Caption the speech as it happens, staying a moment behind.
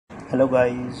Hello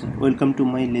guys, welcome to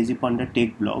my Lazy Panda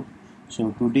Tech blog.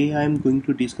 So today I am going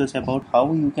to discuss about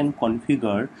how you can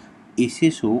configure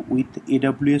SSO with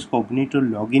AWS Cognito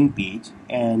Login page,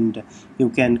 and you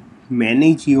can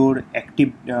manage your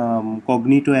active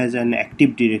Cognito as an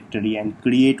active directory and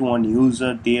create one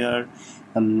user there,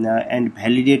 and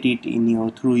validate it in your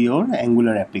through your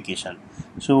Angular application.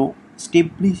 So step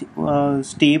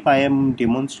I am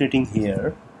demonstrating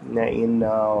here in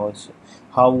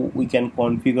how we can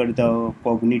configure the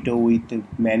Cognito with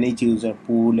manage user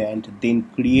pool, and then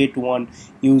create one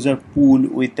user pool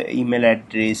with the email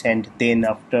address, and then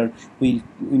after we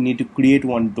need to create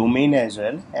one domain as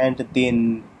well, and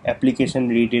then application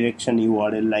redirection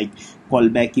URL like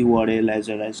callback URL as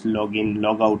well as login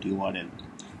logout URL.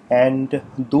 And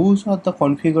those are the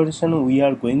configuration we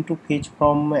are going to fetch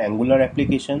from Angular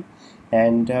application.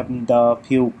 And the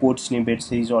few code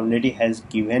snippets is already has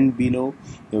given below,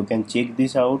 you can check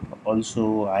this out.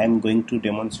 Also I am going to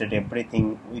demonstrate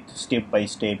everything with step by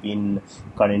step in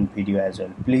current video as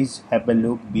well. Please have a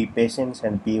look, be patient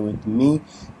and be with me.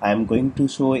 I am going to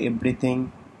show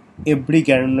everything, every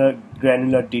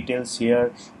granular details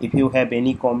here. If you have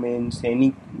any comments,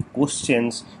 any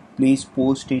questions, please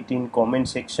post it in comment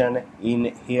section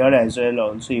in here as well.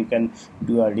 Also you can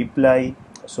do a reply,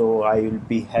 so I will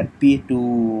be happy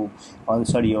to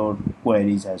answer your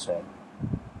queries as well.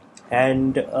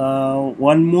 And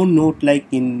one more note, like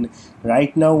in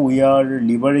right now we are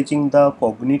leveraging the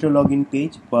Cognito login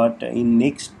page, but in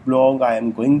next blog I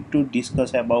am going to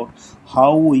discuss about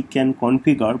how we can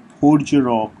configure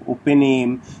ForgeRock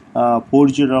OpenAIM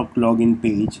ForgeRock login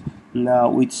page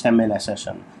with SAML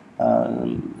assertion.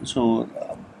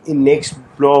 In next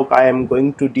blog I am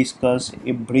going to discuss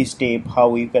every step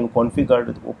how you can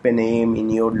configure OpenAIM in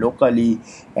your locally,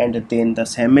 and then the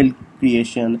SAML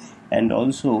creation, and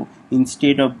also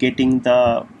instead of getting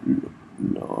the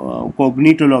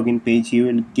Cognito login page, you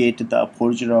will get the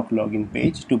ForgeRock login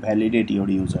page to validate your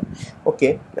user.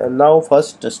 Okay, now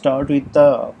first start with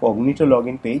the Cognito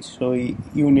login page. So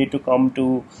you need to come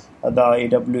to the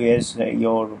AWS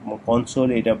your console,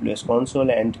 AWS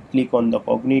console, and click on the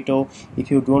Cognito.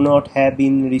 If you do not have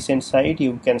in recent site,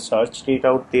 you can search it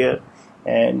out there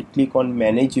and click on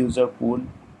manage user pool.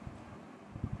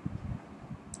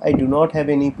 I do not have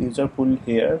any user pool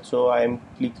here, so I am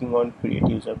clicking on create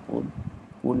user pool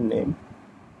name.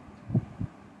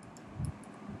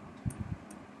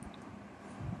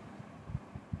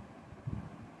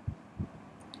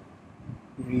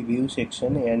 Review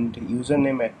section and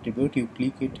username attribute, you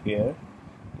click it here.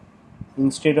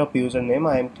 Instead of username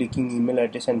I am clicking email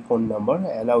address and phone number,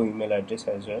 allow email address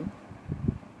as well,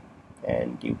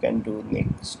 and you can do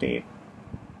next step,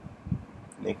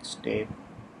 next step,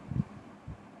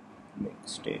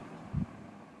 next step.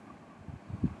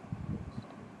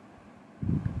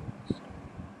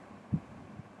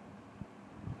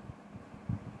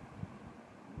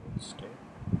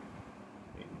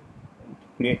 And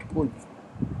create pool.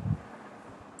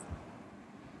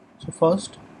 So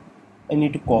first I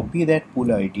need to copy that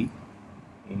pool ID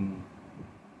in.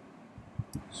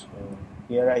 So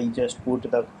here I just put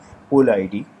the pool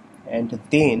ID, and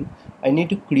then I need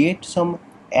to create some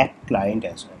app client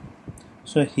as well.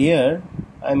 So here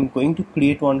I'm going to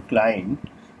create one client,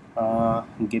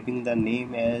 giving the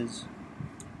name as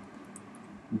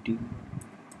D,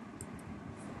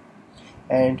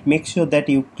 and make sure that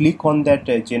you click on that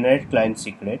generate client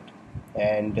secret,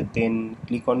 and then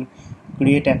click on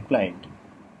create app client.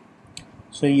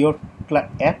 So your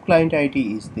app client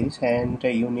ID is this, and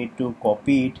you need to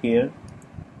copy it here.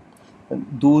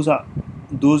 Those are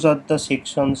the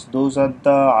sections, those are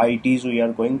the IDs we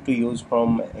are going to use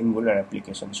from Angular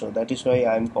application. So that is why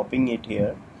I am copying it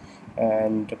here,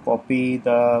 and copy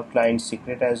the client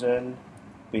secret as well,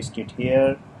 paste it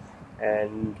here.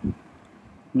 And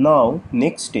now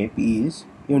next step is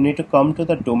you need to come to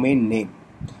the domain name.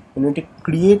 You need to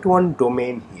create one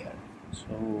domain here.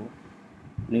 So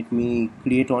let me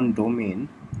create one domain.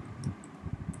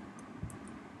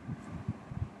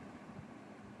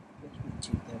 Let me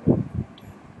check that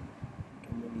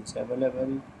domain is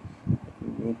available.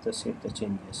 We need to save the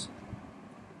changes.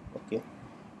 Okay,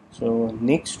 so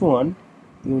next one,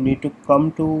 you need to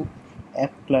come to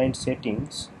app client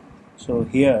settings. So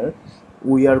here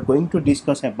we are going to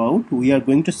discuss about, we are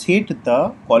going to set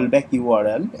the callback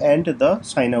URL and the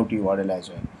sign out URL as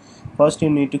well. First you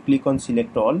need to click on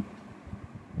select all,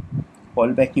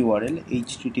 callback URL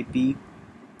http ://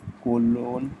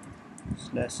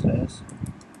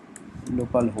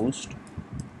 localhost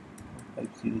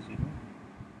 500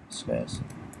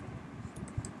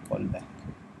 / callback,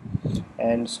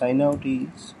 and sign out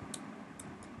is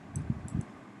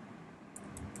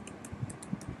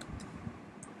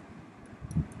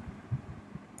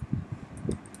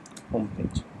home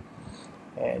page,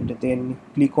 and then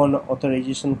click on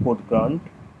authorization code grant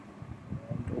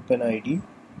and open ID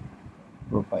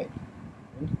profile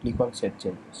and click on set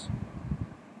changes.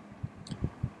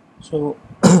 So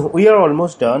we are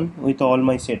almost done with all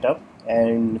my setup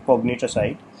and Cognito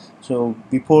side. So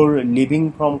before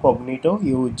leaving from Cognito,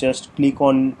 you just click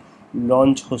on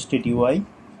launch hosted UI.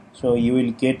 So you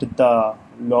will get the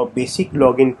basic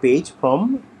login page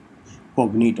from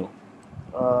Cognito.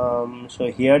 So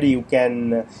here you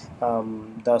can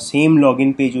the same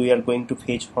login page we are going to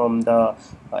fetch from the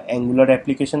Angular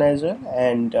application as well,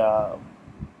 and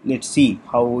let's see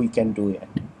how we can do it.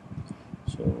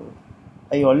 So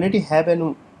I already have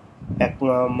an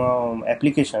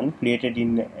application created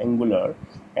in Angular,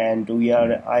 and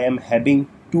I am having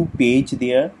two pages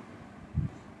there.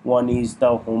 One is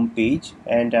the home page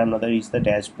and another is the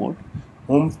dashboard.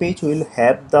 Home page will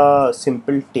have the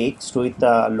simple text with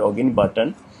the login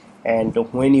button, and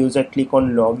when user click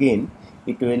on login,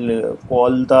 it will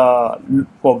call the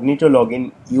Cognito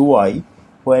Login UI,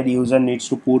 where user needs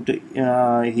to put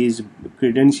his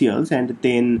credentials, and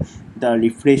then the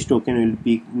refresh token will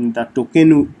be, the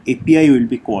token API will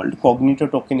be called Cognito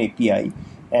token API,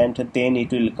 and then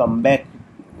it will come back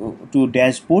to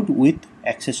dashboard with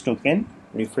access token,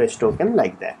 refresh token,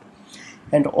 like that.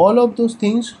 And all of those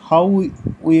things, how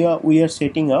we are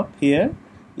setting up here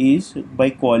is by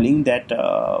calling that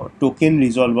token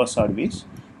resolver service.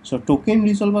 So token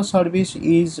resolver service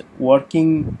is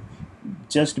working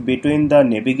just between the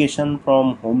navigation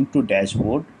from home to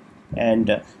dashboard,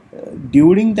 and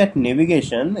during that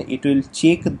navigation it will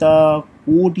check the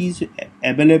code is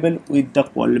available with the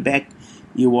callback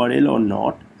URL or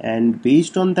not, and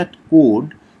based on that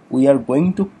code we are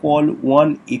going to call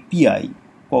one API,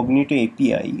 Cognito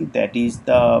API, that is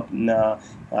the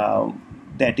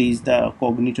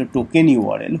Cognito token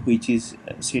URL, which is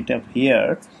set up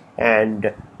here,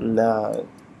 and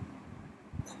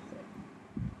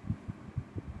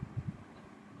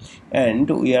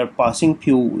we are passing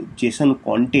few JSON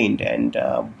content, and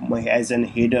as an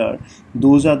header.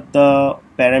 Those are the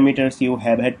parameters you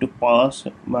have had to pass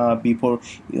before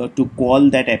to call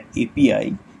that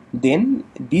API. Then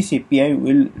this API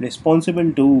will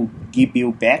responsible to give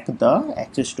you back the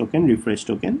access token, refresh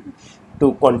token,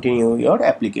 to continue your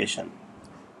application.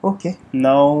 Okay,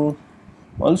 now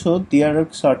also there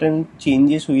are certain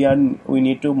changes we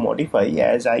need to modify,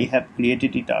 as I have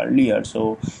created it earlier.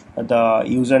 So the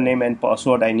username and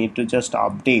password I need to just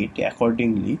update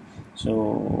accordingly.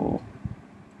 So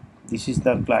this is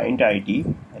the client ID.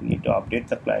 I need to update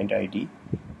the client ID,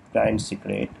 client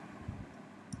secret,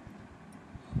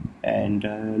 and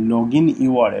login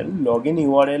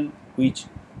URL which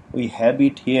we have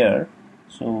it here.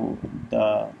 So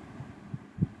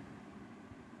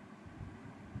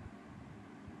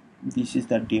this is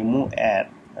the demo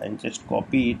app, and just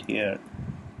copy it here.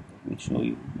 Let me show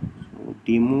you. So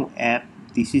demo app,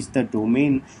 this is the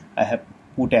domain I have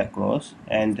put across,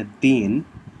 and then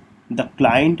the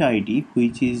client ID,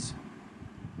 which is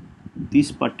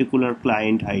this particular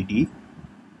client ID,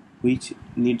 which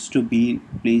needs to be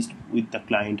placed with the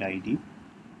client ID.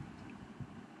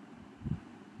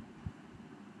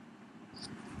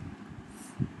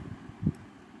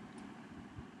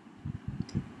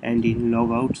 And in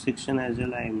logout section as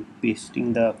well, I am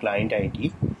pasting the client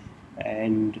ID,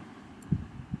 and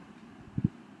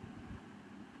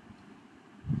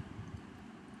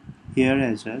here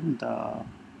as well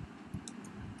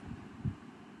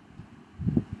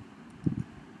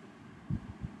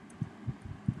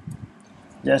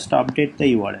just update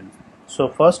the URL. So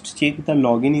first check the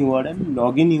login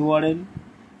URL.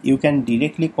 You can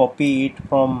directly copy it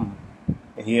from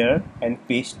here and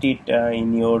paste it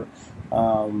in your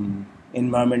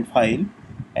environment file,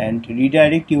 and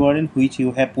redirect URL which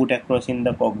you have put across in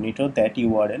the Cognito, that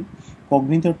URL.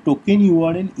 Cognito token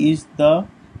URL is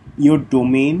your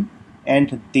domain,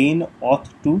 and then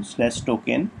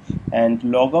auth2/token, and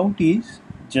logout is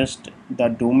just the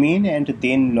domain and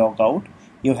then logout.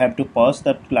 You have to pass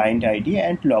the client ID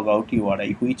and logout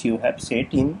URI, which you have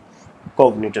set in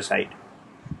Cognito side.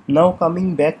 Now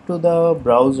coming back to the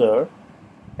browser,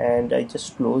 and I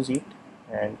just close it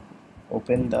and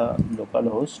open the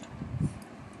localhost.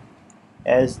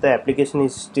 As the application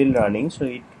is still running, so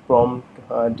it prompt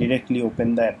directly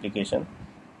open the application,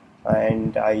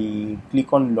 and I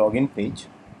click on login page.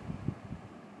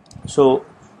 So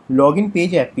login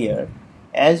page appear.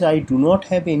 As I do not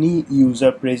have any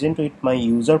user present with my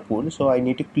user pool, so I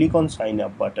need to click on sign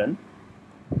up button,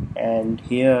 and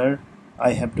here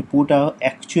I have to put a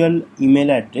actual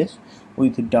email address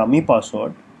with dummy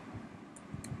password.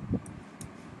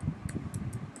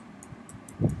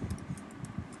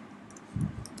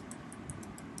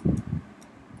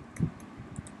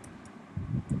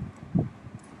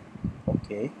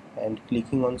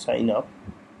 clicking on sign up,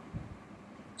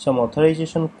 some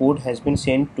authorization code has been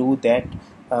sent to that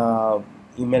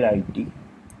email ID.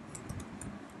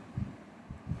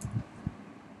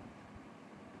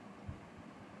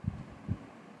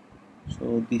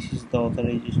 So this is the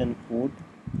authorization code.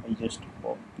 I just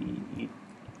copy it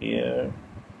here,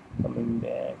 coming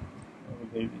back,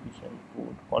 verification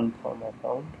code, confirm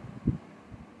account.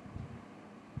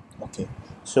 Okay,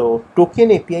 so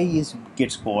token API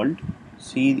gets called.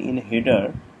 See in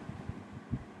header,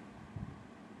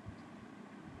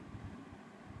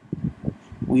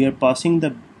 we are passing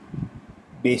the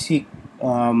basic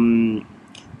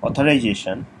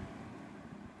authorization,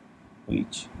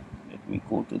 which, let me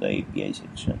go to the API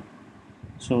section.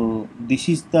 So this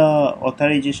is the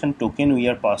authorization token we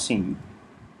are passing,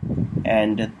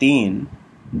 and then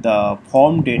the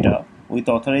form data with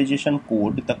authorization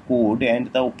code, the code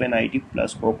and the OpenID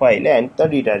plus profile and the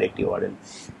redirect URL.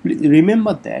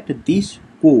 Remember that this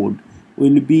code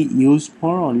will be used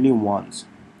for only once.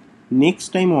 Next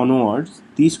time onwards,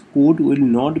 this code will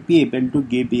not be able to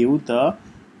give you the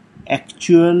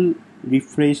actual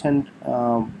refresh and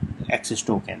access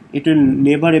token. It will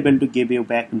never able to give you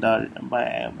back the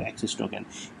access token.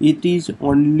 It is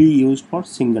only used for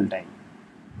single time.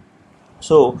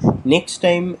 So next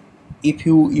time, if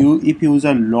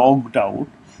user logged out,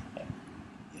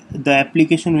 the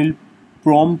application will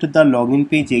prompt the login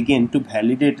page again to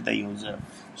validate the user.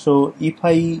 So if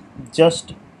I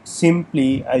just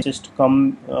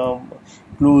come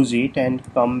close it and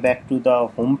come back to the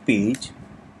home page,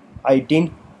 I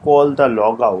didn't call the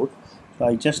logout, so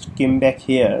I just came back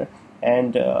here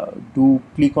and do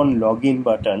click on login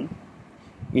button.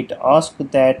 It asks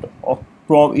that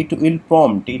it will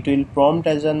prompt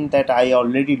as in that I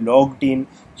already logged in,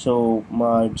 so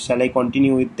shall I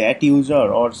continue with that user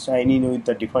or sign in with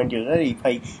the different user. If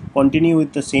I continue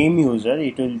with the same user,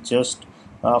 it will just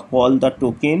call the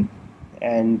token,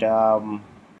 and it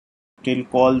will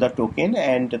call the token,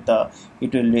 and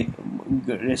it will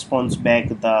response back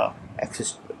the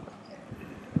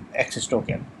access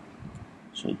token.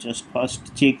 So just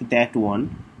first check that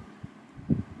one,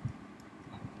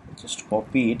 just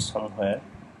copy it somewhere.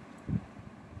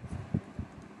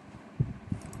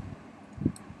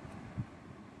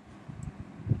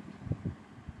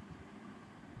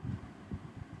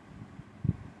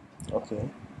 Okay,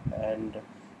 and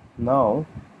now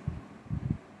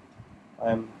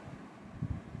I'm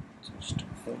just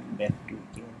going back to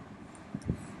again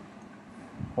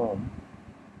home,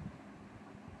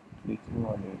 clicking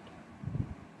on it,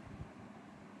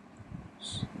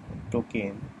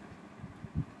 token.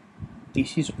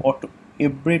 This is auto,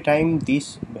 every time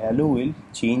this value will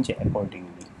change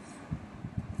accordingly.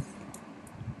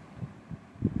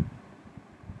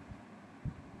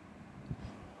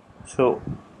 So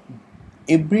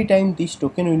every time this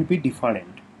token will be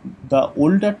different. The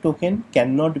older token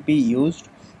cannot be used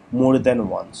more than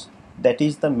once. That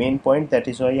is the main point. That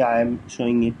is why I am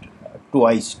showing it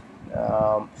twice,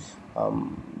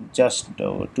 just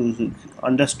to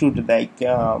understood like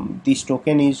this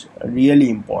token is really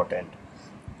important.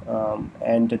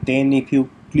 And then if you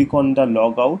click on the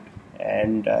logout,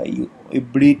 and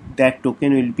that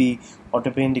token will be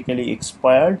automatically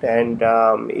expired, and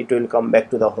it will come back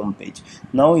to the home page.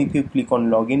 Now if you click on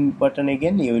login button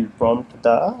again, you will prompt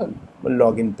the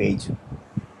login page.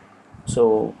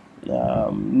 So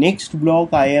next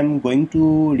blog I am going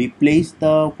to replace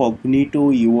the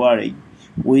Cognito URI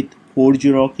with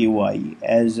 4Rock UI,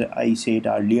 as I said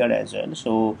earlier as well.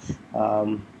 So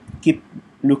keep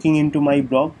looking into my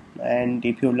blog, and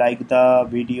if you like the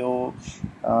video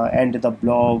and the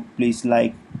blog, please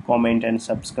like, comment and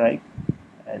subscribe,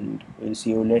 and we'll see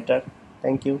you later.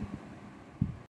 Thank you.